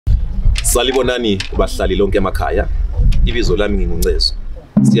Salibonani kubahlali lonke emakhaya. Ibizo lami nginguNcezo.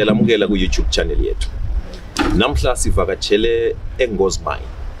 Siyalamukela ku YouTube channel yethu. Namhla sivakatshele eNgozi Mine.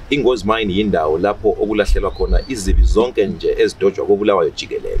 INgozi Mine yindawo lapho okulahlelwa khona izibi zonke nje ezidojwa koBulawayo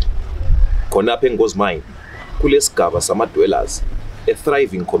jikelele. Khona apha eNgozi Mine kulesigaba sama-dwellers, a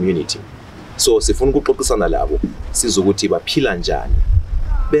thriving community. So sifuna ukuxoxisana labo sizokuthi baphila njani,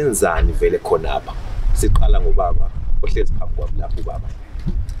 benzani vele khona apha. Siqala ngobaba ohlezi phambi kwabo lapho ubaba.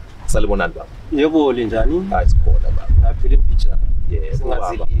 Salibonani baba. Yebo linjani? Hayi sikhona baba. Ngaphila impicture. Yebo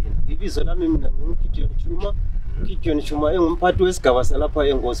baba. Ibizo lami mina Gideon Chuma engumphathi wesigaba salapha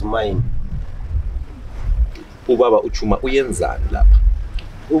eNgozi Mine. Ubaba uChuma uyenzani lapha?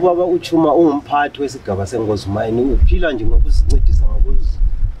 Ubaba uChuma ungumphathi wesigaba seNgozi Mine. Uphila nje ngokuzincedisa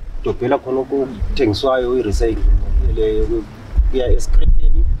ngokuzidobhela khona okuthengiswayo ireside leyo kuya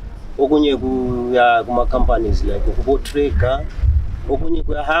escrapeni, okunye kuya kuma companies like kubo Trigger, okunye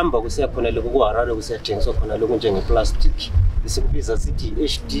kuyahamba kusiya khona le kuHarare kusiyathengiswa khona lokho njengeplastic. Isikubiza sithi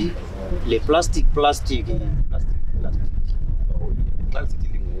HD le plastic. Xa sithi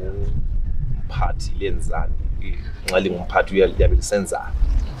lingumphathi lenzani? Nxa lingumphathi uyabe lisenza.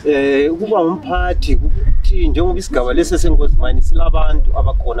 Ukuba umphathi ukuthi njengoba isigaba lesi seNgozi Mine silabantu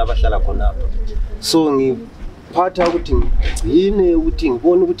abakhona abahlala khona apha. So ngiphatha ukuthi ngigcine ukuthi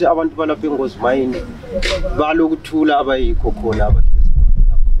ngibone ukuthi abantu balapha eNgozi Mine balokuthula abayikho khona abahlezi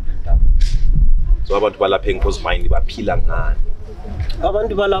lapha. So abantu balapha eNgozi Mine baphila ngani?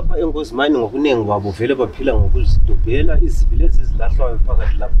 Abantu balapha eNgozi Mine ngokunengi babo vele baphila ngokuzidobhela izibi lezi ezilahlwayo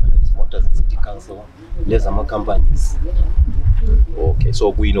phakathi lapha izimota ze-city council lezi ama-companies. Okay,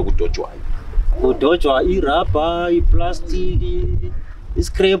 so kuyini okudojwayo? Kudojwa irubber, iplastic,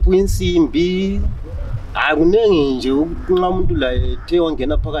 iscrap, insimbi. Akunengi nje nxa umuntu la ethe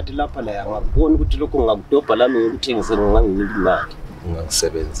wangena phakathi lapha la angabona ukuthi lokho ngakudobha lami ngikuthengise nganginika imali.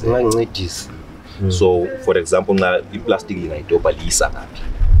 Ungasebenza. Ngangincedisa. So for example nxa iplastic lingayidobha liyisa ngaphi?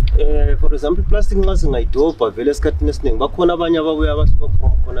 For example iplastic nxa singayidobha vele esikhathini esiningi bakhona abanye ababuya abasuka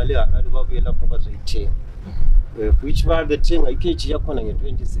khona le Harare babuye lapho bazoyithenga. Which one the thing ikg yakhona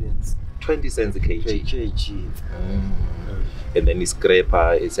nge20 cents. 20 cents a kg. And then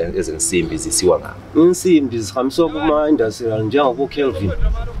iscraper ezensimbi zisiwa ngaphi? Insimbi zihambiswa kuma industrial njengabo Kelvin.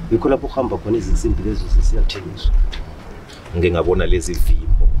 Yikho lapho kuhamba khona izinsimbi lezo zisiyathengiswa. Ngeke ngabona lezi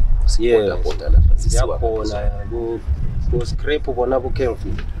vimbo. Siboda lapha zisiwa khona go scrap bona bo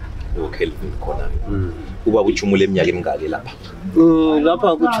Kelvin. Kelvin khona. Uba uChumule eminyaka emingaki lapha?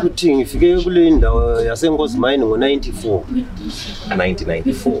 Lapha ukuthi ngifike kule ndawo yaseNgozi Mine ngo94.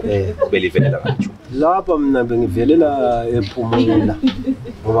 1994. Ubelivelela ngathi. Lapha mina bengivelela ePhumula.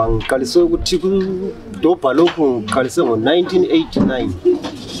 Ngoba ngiqalise ukuthi kudobha lokho ngiqalise ngo1989.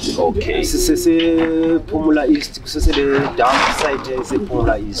 Okay. SisesePhumula East, kusesele dumpsite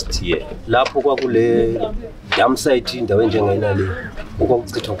esePhumula East. Yeah. Lapho kwakule dumpsite indawo enjengayina le.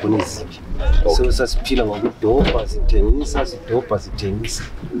 Okwakuchithwa khona izibi. So sasiphila ngokudobha sithengisa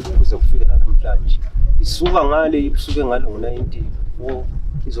kuze kufike namhlanje. Isuka ngale isuke ngalo ngo94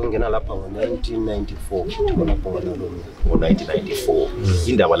 izongena lapha ngo1994 khona ngo1994.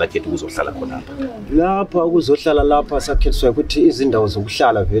 Indaba lakhethu kuzohlala khona lapha. Lapha ukuzohlala lapha sakhethiswa ukuthi izindawo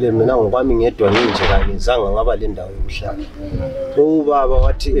zokuhlala vele mina ngokwami ngedwa nginje kanye zange ngaba le ndawo yokuhlala. Ubaba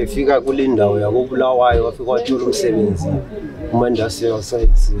wathi efika kule ndawo yakoBulawayo wafika wathola umsebenzi kuma-industrial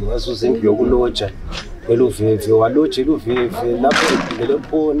sites wazuza indlu yokuloja eLuveve, waloja eLuveve lapho ephilele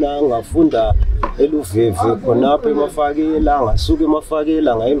khona ngafunda eLuveve khonapho eMafakela, ngasuka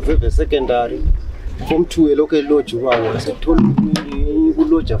eMafakela ngaya eLuveve secondary form 2 elokho eloja ubaba wasethola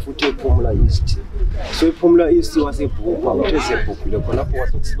ukuloja futhi ePhumula East. So ePhumula East wasebhukha ukuthi esebhukhile khonapho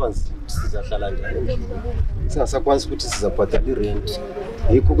wasokusiba sizahlala njani endlini singasakwazi ukuthi sizabhadala irent.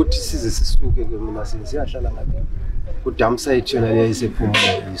 Yikho ukuthi size sisuke ke mina siyahlala ngaphi kudumpsite yona leyo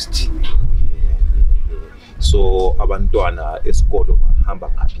isePhumula East. So abantwana esikolo bahamba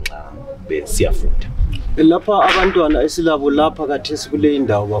ngaphi nxa besiyafunda? Lapha abantwana esilabo lapha kathesi kule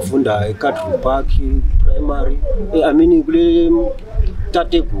indawo bafunda eCadre Park Primary, kule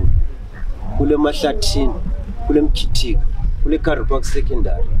Tatebulu, kule Mahlathini, kule Mkhithika, kule Cadre Park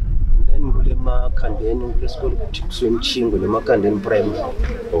Secondary, then kule Makhandeni kule sikolo kuthi kuswemchingo le Makhandeni Primary.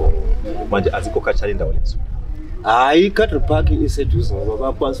 Manje azikho khatshana indawo lezo? Hayi iCadre Park iseduze ngoba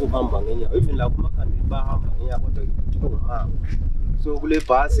bakwanisa ukuhamba ngenyawo, even la kuMakhandeni bahamba ngenyawo kodwa kuhambo. So kule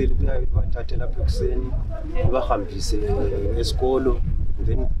bhasi libuya bathathe lapha ekuseni bahambise esikolo,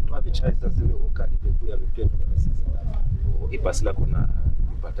 then babechayisa sebewokali bebuya bephenduka besiza lapha. Ibhasi lakhona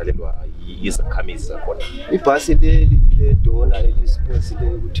ibhatalelwa izakhamisi zakhona? Ibhasi leli le dona elisiponsile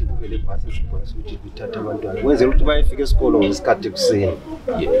ukuthi kube le bus esiponsile ukuthi ithathe abantwana kwenzela ukuthi bayefika esikolo ngesikhathi ekuseni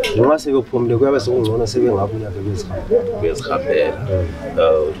noma sebephumile kuyabe sekungcono sebengabuya bezihambela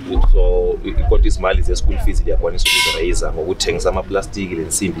so ikoti izimali ze-school fees liyakwanisa ukuziraise ngokuthengisa amaplastiki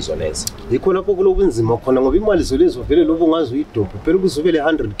lensimbi zoneza yikho lapho kulobunzima khona ngoba imali zolezo vele lobo ngazi uyidobhe phela kuzobele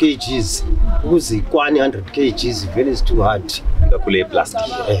 100 kgs ukuze ikwani 100 kgs vele is too hard kakhulu eplastic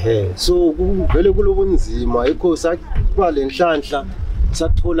so vele kulobunzima yikho sakuba lenhlanhla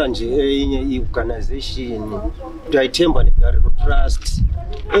sathola nje enye i-organization uyayithemba ne-Direct Trust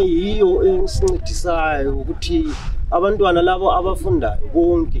eyiyo esincedisayo ukuthi abantwana labo abafundayo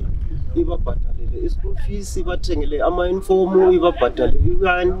bonke ibabhadalele i-school fees ibathengele ama-uniform ibabhadale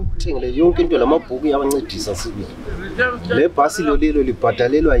ibathengele yonke into lamabhuku yabancedisa sibili le bhasi lolelo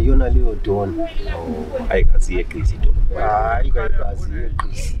libhadalelwa yiyona leyo dona ayikazi yeqisi into hayi kayikazi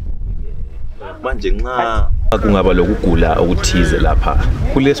yeqisi manje nxa kungaba lokugula okuthize lapha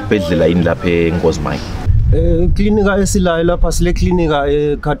kulesibhedlela yini lapha eNgozi Mine klinika esilayo lapha sile klinika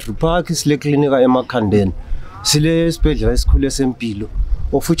eCountry Park sile klinika eMakhandeni sile isibhedlela esikhulu esempilo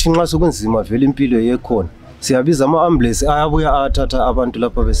ofuthi nxa sokunzima vele impilo yekhona siyabiza ama-ambulance ayabuya athatha abantu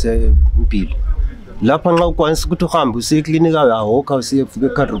lapha besempilo lapha nxa ukwanisa ukuthi uhambe usiye eklinika uyahokha usiyefika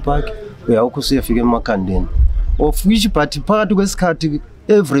eCountry Park uyahokha usiyefika eMakhandeni ofuthi but phakathi kwesikhathi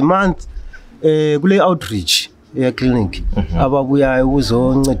every month kule outreach clinic ababuyayo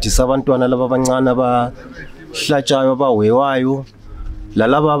ukuzoncedisa abantwana laba abancane abahlatshayo abawewayo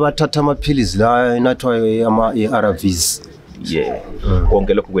lalaba abathatha amaphilizi la enathwayo ama-ARVs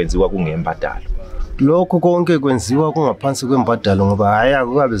konke lokho kwenziwa kungembadalo lokho konke kwenziwa kungaphansi kwembadalo ngoba hayi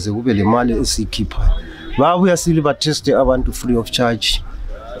akukabe kube le mali esikhiphayo babuya sili bateste abantu free of charge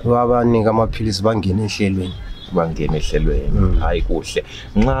babanika amaphilizi bangene ehlelweni hayi kuhle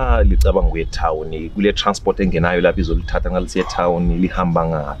nxa licabanga kuye town kule transport engenayo lapha izolithatha nxa lisiye town lihamba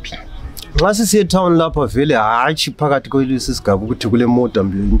ngaphi nxa sisiye town lapha vele hatshi phakathi kwelesi sigaba ukuthi kule motor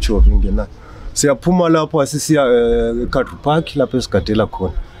imchove ingena siyaphuma lapha sisiya eCountry Park lapha esigadela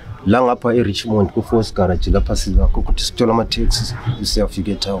khona la ngapha eRichmond ku Force Garage lapha silakho ukuthi sithola ama taxis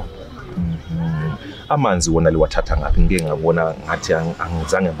siyafika eTown amanzi wona liwathatha ngaphi ngeke ngabona ngathi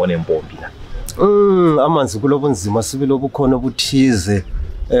angizange ngibone impompi la amanzi kulobunzima sibilo bukhona obuthize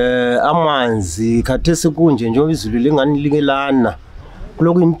amanzi khathesi kunje njengoba izulu lingani lingelana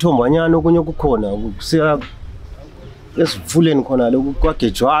kuloko imthombanyana okunye kukhona kusiya esifuleni khona lokho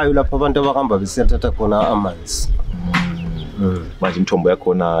kwagejwayo lapha abantu abahamba besiyathatha khona amanzi manje imthombo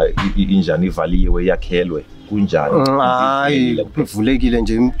yakhona injani ivaliwe yakhelwe kunjani hayi ivulekile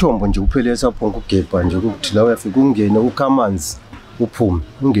nje imthombo nje kuphela esaphonga ugebha nje ukuthi la uyafika ungene ukhamanzi uphume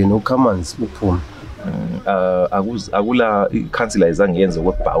ungene ukhamanzi uphume akula i-councilor izangenze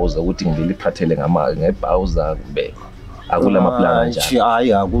kwebhawuza ukuthi ngiliphathele ngebhawuza kube akula amaplana njani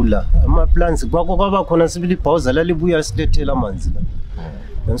hayi akula amaplans kwaba khona sibili ibhawuza lalibuya silethela amanzi la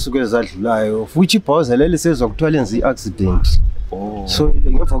ensuku ezadlulayo futhi ibhawuza lelisezwa kuthiwa lenza i-accident so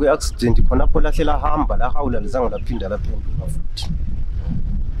ngemva kwe-accident khonapho lahlela hamba lahawula lizange laphinda laphenduka futhi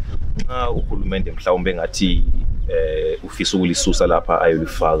uhulumende mhlawumbe ngathi ufisa ukulisusa lapha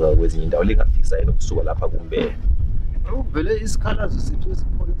ayolifaka kwezinye indawo lingafisa yena ukusuka lapha kumbe vele isikhalazo sethu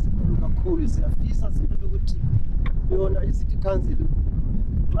esikhona kakhulu siyafisa sibele ukuthi yona i-city council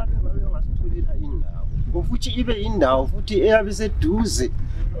xa bengabe ngasitholela indawo futhi ibe indawo futhi eyabe seduze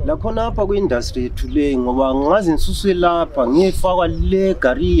lakhona apha kwi-industry yethu le ngoba ngazi ngisuswe lapha ngiyefakwa le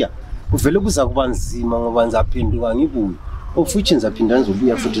gariya kuvele kuza kuba nzima ngoba ngizaphenduka ngibuye ofuthi ngizaphinda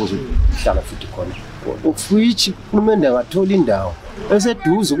ngizobuya futhi ngizohlala futhi khona ofuthi uhulumende angathola indawo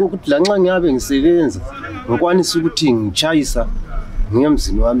eseduze kokuthi lanxa ngiyabe ngisebenza ngikwanisa ukuthi ngitshayisa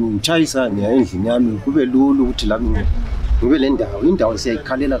ngiyemzini wami ngitshayisa ngiya endlini yami kube lula ukuthi lami ngibe le ndawo indawo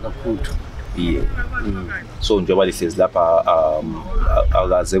siyayikhalela kakhulu so njengoba lihlezi lapha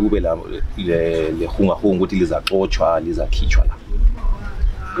akaze kube le hungahunga ukuthi lizaxotshwa lizakhitshwa la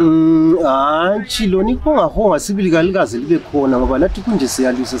hatshi lona ihungahunga sibili kalikaze libe khona ngoba lathi kunje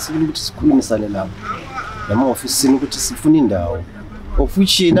siyalisa sibili ukuthi sikhulumisane lapho lama-ofisini ukuthi sifuna indawo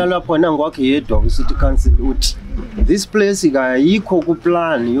ofuthi yena lapho nangwakhe yedwa kwi-city council uthi this place kayikho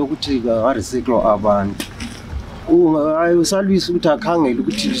kuplan yokuthi ka-recycle abantu usalwisa ukuthi akhangele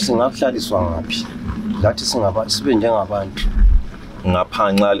ukuthi singahlaliswa ngaphi lathi sibe njengabantu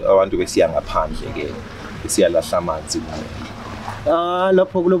ngaphanxa abantu besiya ngaphandle-ke besiyalahla amanzi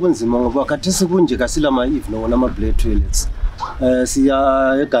lapho kulobunzima ngoba khathesi kunje kasilama-eve nokona ama-black toilets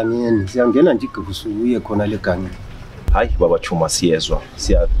siya egangeni siyangena nje igqubusuku uye khona legangeni Hayi baba Chuma siyezwa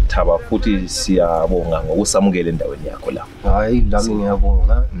siyathaba futhi siyabonga ngokusamukela endaweni yakho la. Hayi lami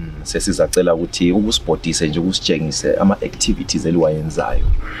ngiyabonga. Sesizacela ukuthi ukusipotise nje ukusitshengise ama activities eliwayenzayo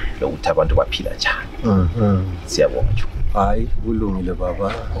lokuthi abantu baphila njani. Siyabonga Chuma. Hayi kulungile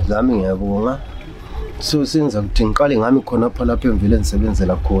baba. Lami ngiyabonga. So senza ukuthi ngiqale ngami khona lapha emvele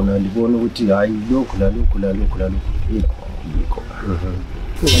nisebenzela khona libona ukuthi hayi lokhu la yikho.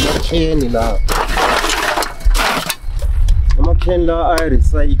 Amakheni la. Amakheni la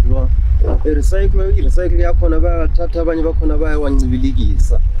recycle. Recycle yakhona bayathatha abanye bakhona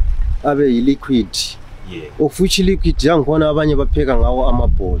bayawancibilikisa abe liquid. Of which liquid yangikhona abanye bapheka ngawo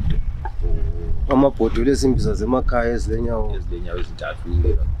amabhodo. Amabhodo lezimbiza zemakhaya ezilenyawo ezintathu.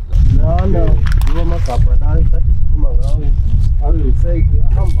 Nana ngiba magabha la sikhuluma ngawo recycle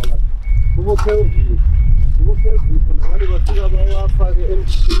ahamba la. Ubukhevu khona ngale bafika bawafake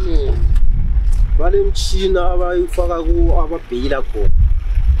emshineni. Bale mchina abayifaka ku ababhekila khona.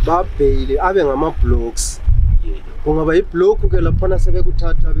 Babhekile abe ngama blocks. Kungaba iblock ke lapha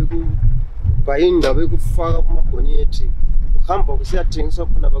sebekuthatha bayinda bekufaka kumagonyeti. Uhamba kusiyathengiswa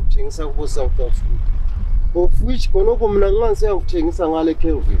khona bakuthengisa ku South Africa. Of which khonoko mina ngimanzi ukuthengisa ngale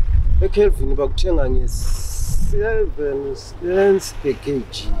Kelvin. eKelvin bakuthenga nge7 cents per kg.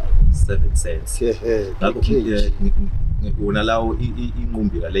 7 cents. Wona lawo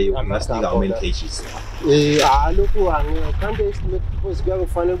inqumbi leyo ngasinika how many kgs? Lokhu angikhange estimate because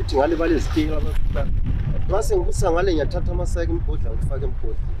kuyakufanele ukuthi ngale bale zikela abafika. Mase ngikusa ngale ngiyathatha amasayiki imbodla ngifake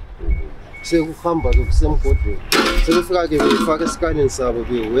embodleni. Sekuhamba kusemgodleni. Sekufika ke befaka esikaleni sabo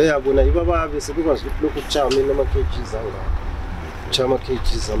weyabona ibababe sebekwazi ukuthi lokhu kuchama nama kgs anga. Chama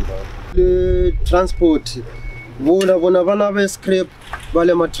kgs amba. Le transport bona bana be scrap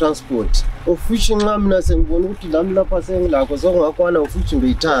bale ma transport. Ofishin ngami na sengibona ukuthi lami lapha sengilakho zokungakwana ofishin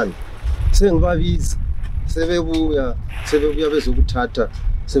beyithanda. Sengibabiza sebebuya bezokuthatha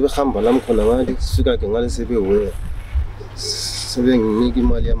sebehamba lami khona ngathi sifika ke ngale sebeweya. Sebenginika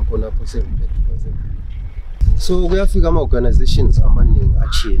imali yami khona lapho sengiphethe. So kuyafika ama organizations amaningi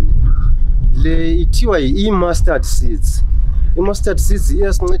achiyene. Le ithiwa i-mustard seeds. I-mustard seeds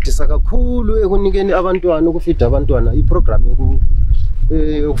iyasincedisa kakhulu ekunikeni abantwana ukufida abantwana iprogram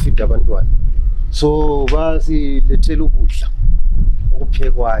yokufida abantwana. So basilethela ukudla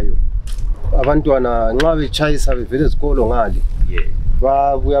okuphekwayo. Abantwana nxa bechayisa bevele ezikolo ngale.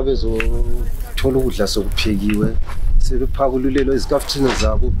 Babuya bezothola ukudla sokuphekiwe. Sebephakululelo izikafthini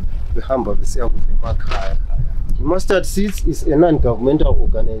zabo behamba besiya emakhaya. Mustard Seeds is a non-governmental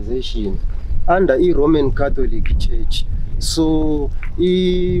organization under the Roman Catholic Church. So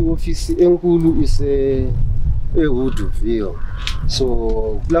i-office enkulu is Woodville.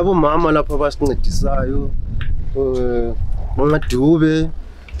 So labo mama lapha basincedisayo Madube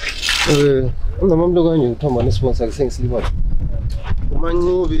ungamamlo kanje uthamba nesponsor kusengisilibayo.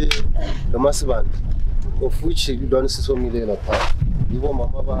 Umangube lomasibanda of which lwana sisomile lapha. Yibo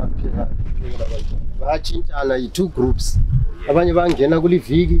mama baphela abantu. Bachintana i2 groups. Abanye bangena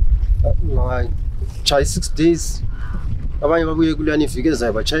kuliviki chai 6 days. Abanye babuye kulani iviki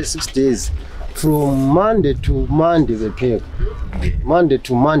ezayo bachai 6 days. From Monday to Monday bepheka. Monday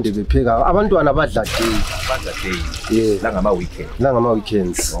to Monday bepheka. Abantwana badla day. Langama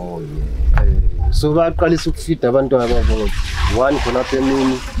weekends. Oh yeah. So baqalisa ukufida abantwana babo. One khona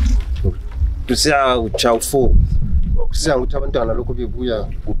emini. Tusiya ucha 4. Kusiya ukuthi abantwana lokho bebuya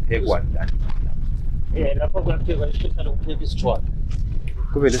kuphekwa ndani. Lapha kuyaphekwa especially ukupheka isitshwala.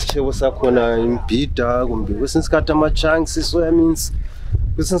 Kube lesitshebo sakhona imbhida kumbe kwesinye isikhathi ama-chunks, soya beans.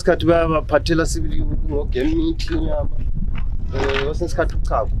 Kwesinye isikhathi bayabaphathela sibili ngo-game meat inyama. Kwesinye isikhathi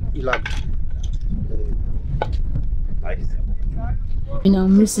uchago ilapha. Mina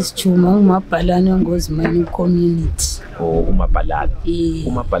Mrs. Chuma umabhalane Ngozi Mine community. Umabhalane.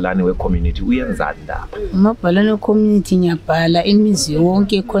 Umabhalane we-community uyenzani lapha? Umabhalane we-community ngiyabhala imizi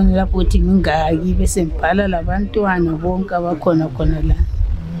yonke khona lapho ukuthi mingaki bese ngibhala labantwana bonke abakhona la.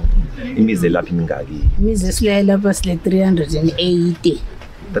 Imizi lapha mingaki? Imizi esilaye lapha sile 380.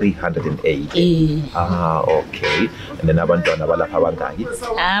 380. Okay. And then abantwana balapha bangaki?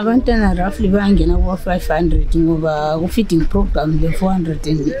 Abantwana roughly bangena kuba 500 ngoba ku feeding program le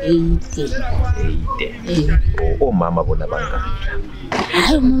 480. Omama bona bangaki?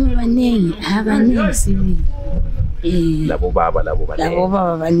 Hayi mama abaningi sibili. Labo baba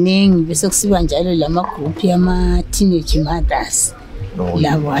banengi bese kusiba njalo lama group yama teenage mothers.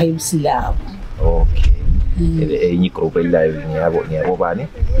 Labo hayibusilabo. Okay. Enye group elive ngiyabo bani?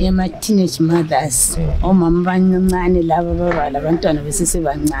 Yama teenage mothers. Omama abancane laba babala abantwana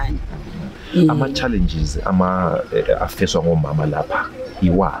besesebancane. Ama challenges afeswa ngomama lapha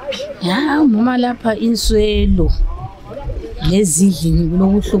iwapi? Umama lapha inswelo. lezidlini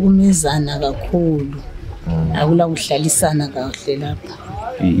kulokuhlukumezana kakhulu akula kuhlalisana kahle lapha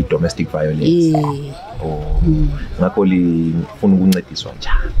i-domestic violence ngakho lifuna ukuncediswa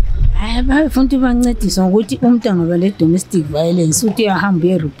njani? Bafuna bancediswa ngokuthi umuntu angaba le-domestic violence uthi uyahamba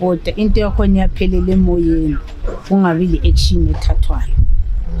uyeripota into yakhona iyaphelela emoyeni kungabi le-action ethathwayo.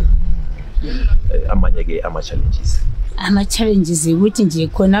 Amanye-ke ama-challenges ukuthi nje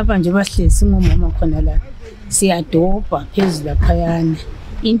khona apha nje bahlezi ngomama khona la siyadobha phezulu laphayana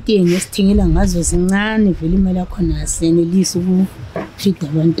intengo esithengela ngazo zincane vele imali yakhona asenelisi ukufida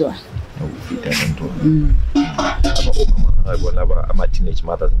abantwana. Omama ama-teenage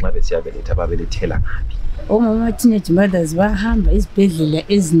mothers nxa besiyabeletha babelethela ngaphi? Omama ama-teenage mothers bahamba izibhedlela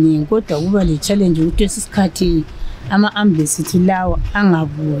eziningi kodwa kuba le-challenge ukuthi isikhathi ama-ambulance ethi lawa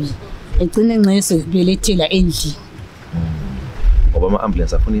angabuyi egcine nxa sebelethela endlini. Ngoba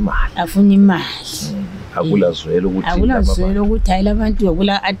ama-ambulance afuna imali. Akulazwelo ukuthi hayi labantu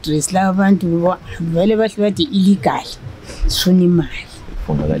akula address la abantu vele bahle bathi illegal sifuna imali.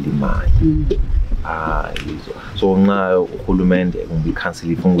 Kufunakala imali. So nxa uhulumende kumbe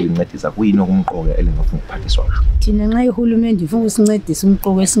i-council ifuna ukulincedisa kuyini okumqoka elingafuna ukuphathiswa ngakho? Thina nxa ihulumende ifuna ukusincedisa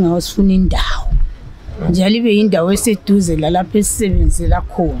umqoka esingawo sifuna indawo njalo ibe yindawo eseduze lalapho esisebenzela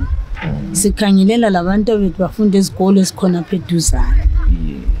khona. Sikhangelela labantu bethu bafunda ezikolo esikhona apha eduzane.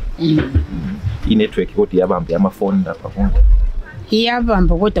 I-network kodwa iyabamba amafoni lapha konke?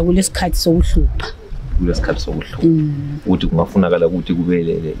 Iyabamba kodwa kulesikhathi sokuhlupha. Ukuthi kungafunakala ukuthi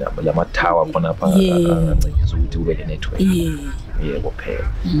kube lamathawa khona apha ancedisa ukuthi kube le-network. Yebo phela.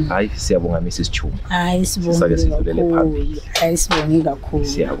 Hayi siyabonga Mrs. Chuma. Hayi sibonge. Sake sidlulele phambili. Hayi sibonge kakhulu.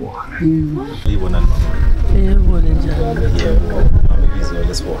 Siyabonga. Uyibona mama? Yebo njalo. Yebo. Ibizo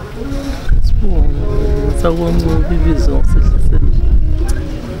lesibongo. Sakubonga ibizo sehliselo.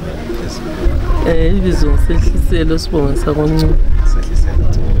 Ibizo sehliselo sibonga sakubonga. Sehliselo.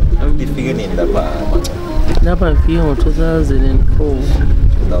 Ifike nini lapha manje? Lapha ngifike ngo-2004.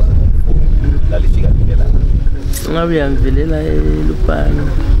 Lalifika ngempela. Ngabe yangivelela eLupane.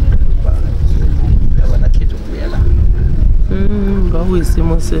 Yabona khethu ukuya la.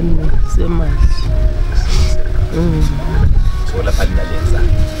 Kwakuyisimo semali. So lapha linalenza.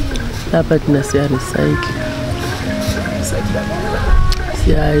 Lapha thina siya reside. Reside la.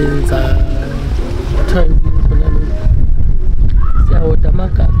 Siyayenza siyawota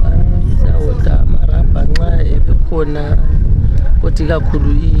amagabha, siyawota amarabha nxa ebekhona kodwa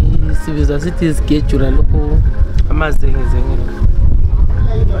kakhulu isibiza sithi isigejula lokho amazengezenge.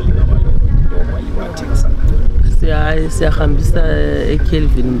 Siyahambisa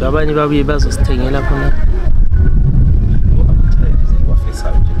eKelvin abanye babuye bazosithengela khona.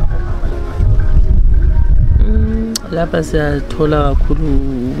 Lapha siyathola kakhulu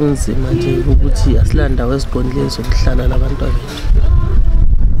ubunzima nje ukuthi asilandawo eziqondileyo zokuhlala labantwana bethu.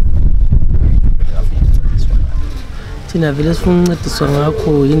 Thina vele sifuna ukuncediswa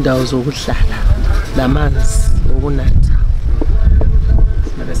ngakho indawo zokuhlala namanzi okunatha.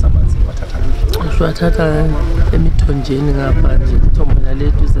 Siwathatha emithonjeni ngapha nje ithombola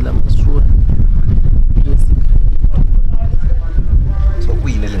leduze lamasura. So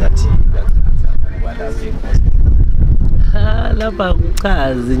kuyini elingathi lapha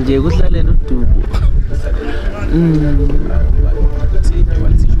kuchazi nje kuhlalela udubo.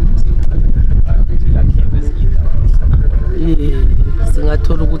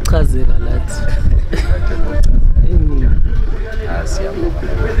 Singathola ukuchazela lathi.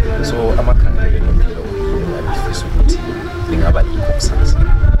 So amakhangelelo nempilo ngifisa ukuthi lingaba yikho kusasa.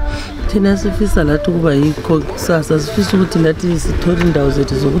 Thina sifisa lathi kuba yikho kusasa, sifisa ukuthi lathi sithole indawo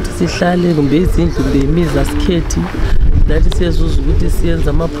zethu zokuthi sihlale kumbe izindlu kumbe imizi asikhethi. Lathi siyazuza ukuthi siyenza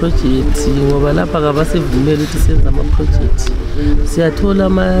ama-project ngoba lapha kabasivumeli ukuthi siyenza ama-project. Siyathola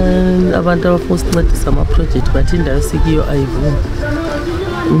abantu abafuna ukusincedisa ama-project but indawo esikiyo ayivumi.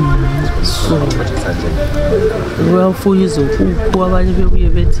 So bayafuya izinkukhu abanye bebuye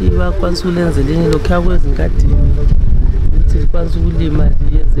bethi bakwanisa ukulenzela lokhuya kwezingadini ukuthi zikwanisa ukulima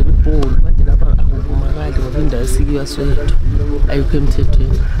liyenzela ibholu manje lapha akuvumakali ngoba indawo esikiyo aswethu ayikho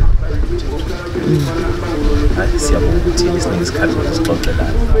emthethweni. Siyabonga ukuthi isiningi isikhathi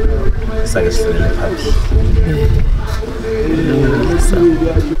sixoxelana sake sidlulele phambili.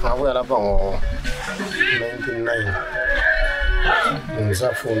 Ngabuya lapha ngo-1999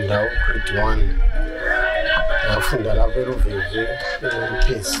 ngisafunda grade 1 ngafunda lapha eRuveve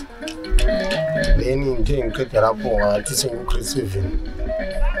ePhesi. Then into engiqeda lapho ngathi sengu-grade 7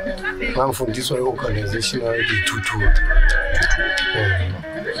 ngangifundiswa i-organisation i-Tutu.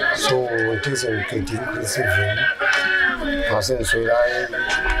 So ngithe sengiqedile i-grade 7 ngase ngiswela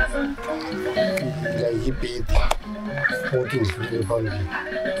like ibhedi ukuthi ngifike phambili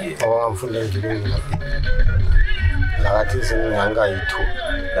abangamfunda ngilungile lapha lakathi sengangayithu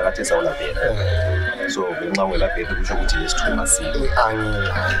lakathi sawulapha so ngenxa welapha kusho ukuthi lesithuma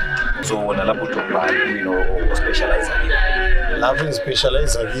angila so wona lapho utobani specialize lapho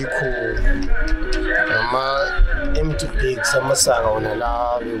specialize kikho empty bags amasaka wona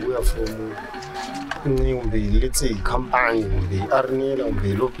la bekuya from let's say company kumbe arnela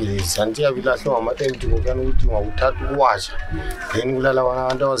kumbe lobhizi antiyabilahlo ngama-empty kokani ukuthi ngawuthatha ukuwasha then kulala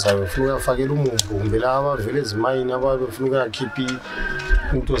abantu abazayo befuna ukuyafakela umumbu kumbe laba abavele ezimayini ababefuna ukuyakhipha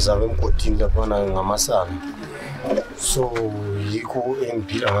into zabo emgodini laphana ngamasaka so yikho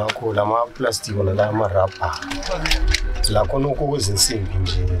engiphila ngakho lama-plastic wona la amarabha lakhona okokwezinsimbi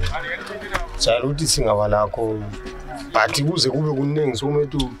nje njalo ukuthi singaba lakho but kuze kube kuningi sokumele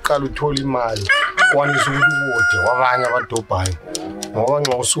uqala uthola imali kwanisa ukuthi uwode wabanye abadobhayo ngoba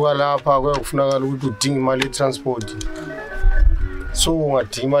nxa usuka lapha kuyakufunakala ukuthi udinga imali ye-transport so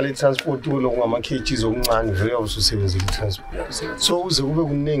ungadinga imali ye-transport kuloko ngama-kgs okuncane vele ususebenzela i-transport so kuze kube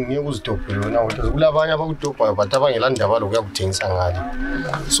kuningi ngeke uzidobhele wena kodwa kulabanye abakudobhayo but abangela ndaba lokuya kuthengisa ngale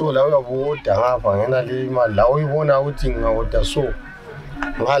so la uyabuwoda ngapha ngena le imali la uyibona ukuthi ngingawoda so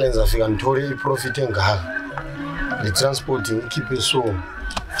ngale ngizafika ngithole i-profit engaka le-transport ngikhiphe so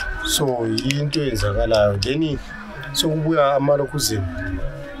into eyenzakalayo then sokubuya amalokhuzeni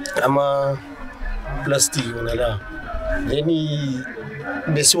ama-plastic wona la then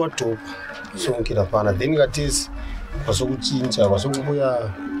besiwadobha sonke laphana then kathesi kwasokutshintsha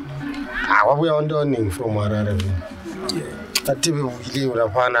kwasokubuya kwabuya abantu abaningi from Harare kade bebukileyo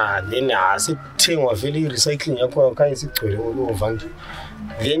laphana then asekuthengwa vele i-recycling yakhona khanye sigcwele all over nje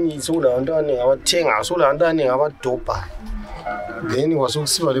then sekulabantu abaningi abathenga sekulabantu abaningi abadobha then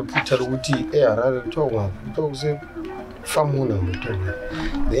kwasokusiba lephutha lokuthi eHarare kuthiwa kusefamuna motona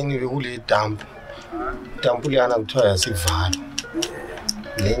then bekule dampu liyana kuthiwa yasivala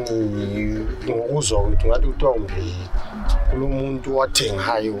then ngokuzwa kwethu ngathi kuthiwa kumbe kulomuntu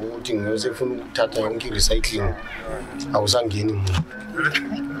wathengayo ukuthi ngiyosefuna ukuthatha yonke i-recycling awusangeni muntu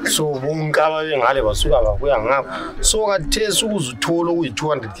so bonke ababengale basuka babuya ngapha so kathesi ukuzuthola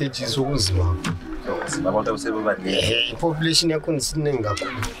okuyi-200 kgs okunzima abantu abasebebaningi population yakhona isiningi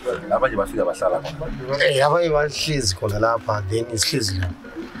kakhulu abanye bafika bahlala khona abanye bahlezi khona lapha then isihlezi lapha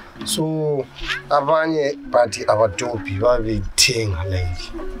so abanye but abadobhi babethenga like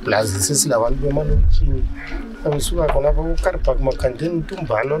plus sesilabantu bemalokishini angisuka khona apha kukaribhak makhandeni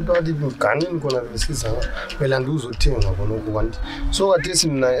ntumbana nto athi mganini khona besiza belanda uzothenga khona okubantu so kathesi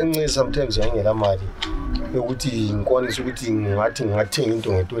mina encane sometimes yangela mali yokuthi ngikwanisa ukuthi ngingathenga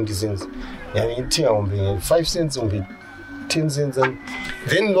into nge-20 cents ngithenga kumbe 5 cents kumbe 10 cents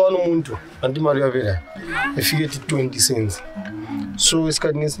then lona umuntu anti imali uyabela efike ethi 20 cents so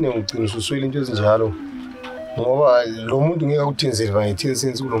esikhathini esiningi ugcina ususwela into ezinjalo ngoba lo muntu ngeke akuthengisele nge-10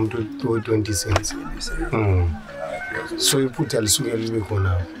 cents kulo muntu we-20 cents so iphutha lisuke libe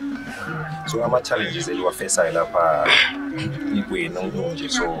khona so ama-challenges eliwafesayo lapha ikwena nje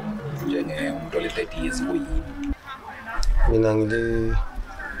so njengemuntu ole-30 years kuyini mina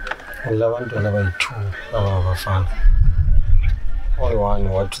ngilabantwana abayi-2 abafana oyi-1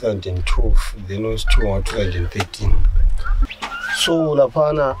 wa-2012 then osi-2 wa-2013 so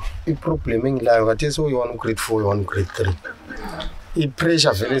laphana iproblem engilayo kathesi oyi-1 grade 4 oyi-1 grade 3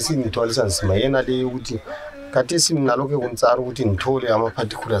 i-pressure vele singithwalisa nzima yena le ukuthi kathesi mina lokhu kuntsara ukuthi ngithole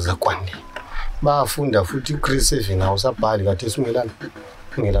ama-particulars akwande bayafunda futhi grade 7 awusabhali kathesi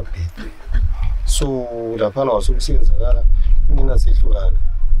ungela bhedi so laphana wasokusenzakala mina sehlukana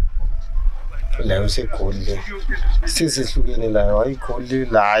layo segolile sesehlukene layo ayigolile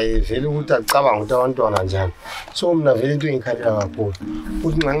laye vele ukuthi acabanga ukuthi abantwana njani so mina vele into engikhalela kakhulu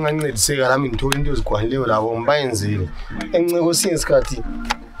ukuthi ngangancediseka lami ngithole into ezigwanileyo labo ngibayenzile enceko singesikhathi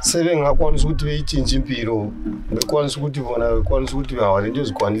sebengakwanisa ukuthi beyitshintshe impilo bekwanisa ukuthi bona bekwanisa ukuthi bengawale into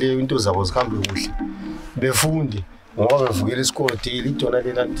ezigwanileyo into zabo zihambe kuhle befunde ngoba bevukela isikolo daily idona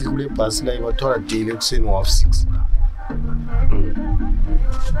lela kule bhasi la ibathwala daily ekuseni ngo-6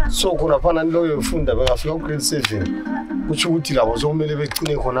 so khona phana loyo ufunda bengafika ku-grade 7 kutsho ukuthi labo sokumele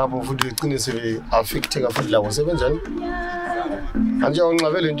begcine khonapho futhi begcine sebe-affecteka futhi labo sebenjani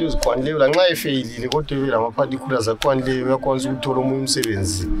anjenganxa into ezikwanileyo lanxa efeyilile kodwa ebe lama-particulars akwanileyo uyakwanisa ukuthola omunye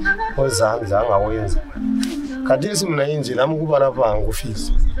umsebenzi wezandla angawenza khathesi mina inje nami ukuba lapha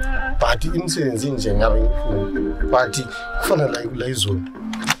ngikufisa but imisebenzi inje ngiyabe ngifuna but kufana la izolo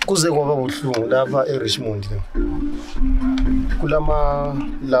kuze kwaba buhlungu lapha eRichmond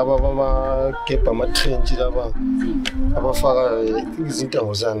laba babagebha ama-trench laba abafaka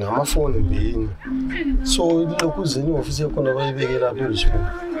izintango zana amafoni mbini so lokhu zeni ofisi yakhona bayibeke lapha eRichmond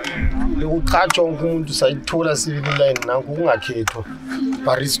yokuqatshwa wonke umuntu sayithola civil line nanku kungakhethwa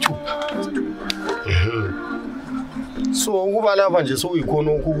barisithupha. So ukuba lapha nje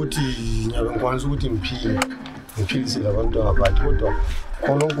sokuyikhona ukuthi nyabe ngikwanisa ukuthi ngiphilise labantu abathi kodwa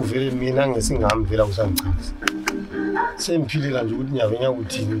khona ukuvele mina ngesingami vela kusangichazisa. Semphilela nje ukuthi nyabe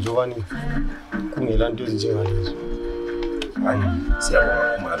nyakuthini njobani kungela nto ezinjengalezo. Hayi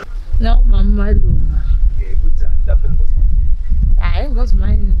siyabonga umama. No mama malunga. Kunjani lapha eNgozi Mine? Hayi Ngozi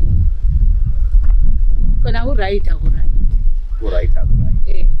Mine. Kona ku-right aku-right. Ku-right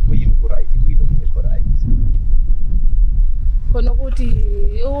aku-right. Kuyini ku-right kuyini okungekho right? Khona ukuthi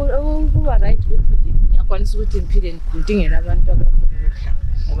ukuba right ukuthi ngiyakwanisa ukuthi ngiphile ngidingele abantu abamudla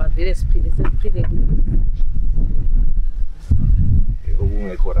ngoba vele siphile sesiphile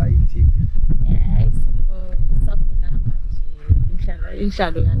okungekho right. hayi sakhona manje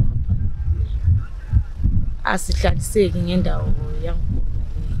inhlalo yalapha asihlaliseki ngendawo yangikhona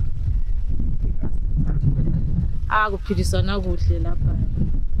akuphiliswana kuhle lapha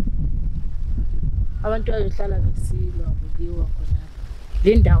abantu ayohlala besilwa kuliwa khona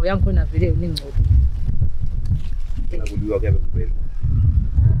le ndawo yangikhona vele uningcolo kuliwa kuyabe kuvela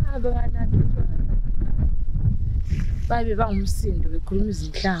abanatu babe bangumsindo bekhuluma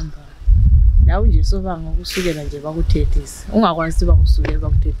izinhlamba lawo nje sobanga ukusukela nje bakuthethisa ungakwazi bakusukela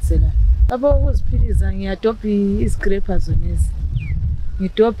bakuthethisela lapho ukuziphiliza ngiyadobha iscraper zonezi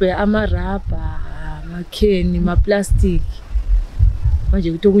ngidobhe amarabha amakheni maplastic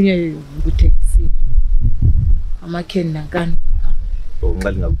manje kuthi okunye ukuthekisile amakheni nankani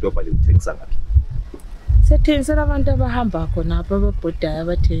unqali ngakudobha le uthengisa ngaphi sethengisela abantu abahamba khona apha ababhodayo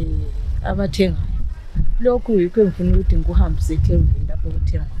abathengayo lokhu yikho engifuna ukuthi ngikuhambise eClevin lapho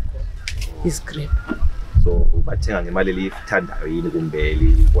kuthenga khona iscraper. So bathenga ngemali elithandayo yini kumbe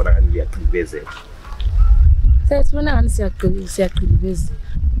libona ngani liyaqhubezela? Sesibona ngani siyaqhubezela.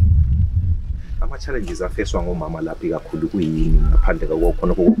 Ama-challenges afeswa ngomama lapha kakhulu kuyini ngaphandle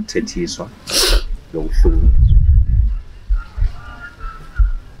kokhona kokuthethiswa lokuhlukunyezwa?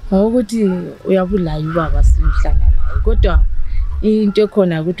 Ngokuthi uyabulayo ubaba simhlala naye kodwa into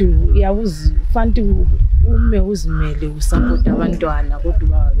ekhona ukuthi uyabuzi fanti ume uzimele usupport abantwana kodwa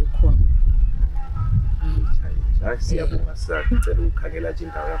baba bekhona. Siyabonga sicela ukukhangela nje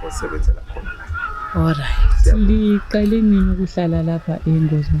indawo yakho osebenzela khona la. Alright. Liqale nini ukuhlala lapha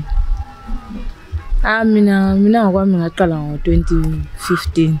eNgozi Mine? Mina ngokwami ngaqala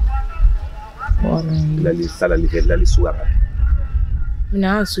ngo-2015. Lalihlala livela lisuka ngaphi?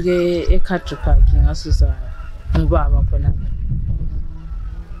 Mina ngasuke eCountry Park ngasusa ngubaba khona.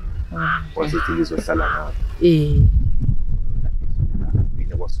 Wasithi lizohlala ngapha.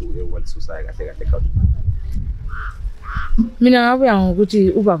 Mina kwasuke walisusa kahle kahle Country Park. Mina ngabuya ngokuthi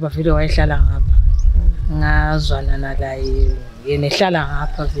ubaba vele wayehlala ngapha ngazwana nalaye yena ehlala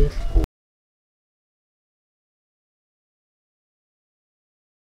ngapha vele.